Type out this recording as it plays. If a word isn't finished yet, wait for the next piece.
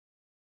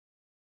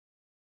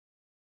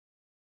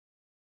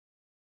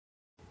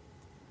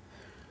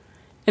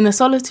In the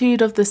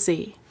solitude of the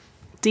sea,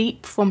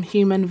 deep from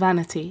human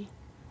vanity,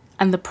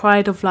 and the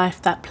pride of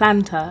life that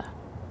planned her,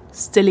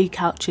 stilly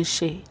couches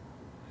she,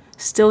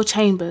 still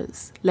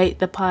chambers, late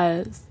the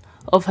pyres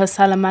of her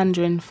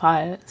salamandrine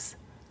fires,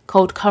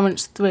 cold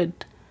currents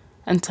thrid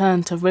and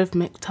turn to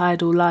rhythmic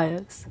tidal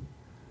lyres.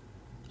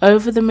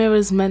 Over the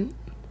mirrors meant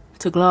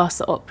to glass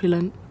the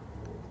opulent,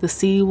 the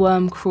sea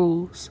worm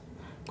crawls,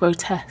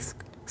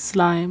 grotesque,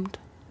 slimed,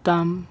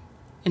 dumb,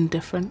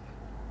 indifferent.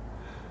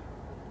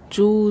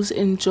 Jewels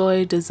in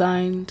joy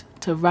designed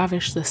to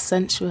ravish the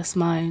sensuous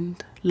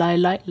mind lie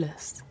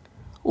lightless,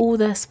 all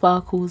their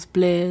sparkles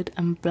bleared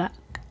and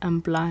black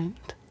and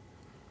blind.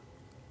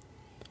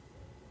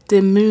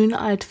 Dim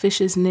moon-eyed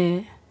fishes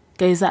near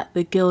gaze at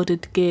the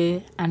gilded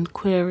gear and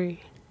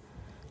query,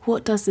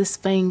 what does this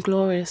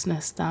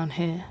vaingloriousness down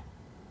here?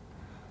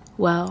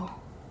 Well,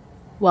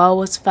 while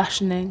was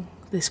fashioning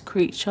this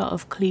creature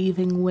of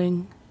cleaving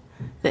wing,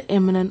 the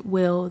imminent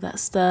will that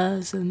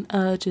stirs and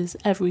urges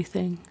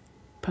everything,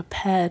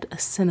 prepared a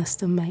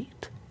sinister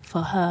mate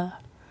for her,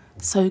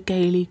 so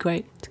gaily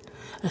great,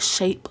 a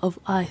shape of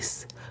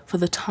ice for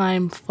the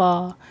time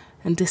far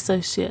and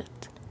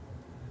dissociate.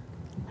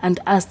 And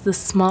as the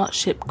smart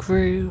ship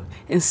grew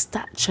in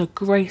stature,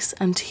 grace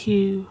and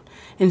hue,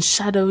 in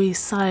shadowy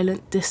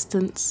silent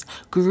distance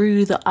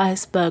grew the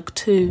iceberg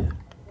too.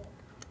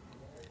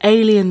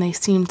 Alien they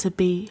seemed to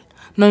be,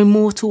 no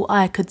mortal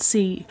eye could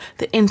see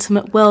the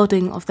intimate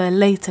welding of their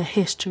later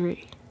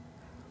history,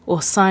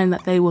 or sign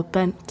that they were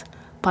bent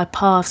by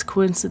paths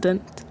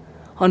coincident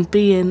on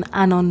being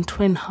anon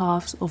twin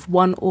halves of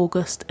one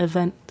august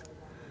event,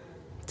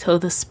 till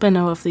the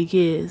spinner of the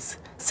years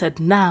said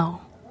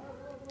now,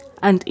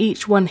 and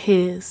each one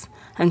hears,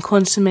 and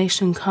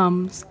consummation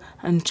comes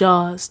and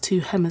jars two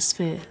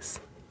hemispheres.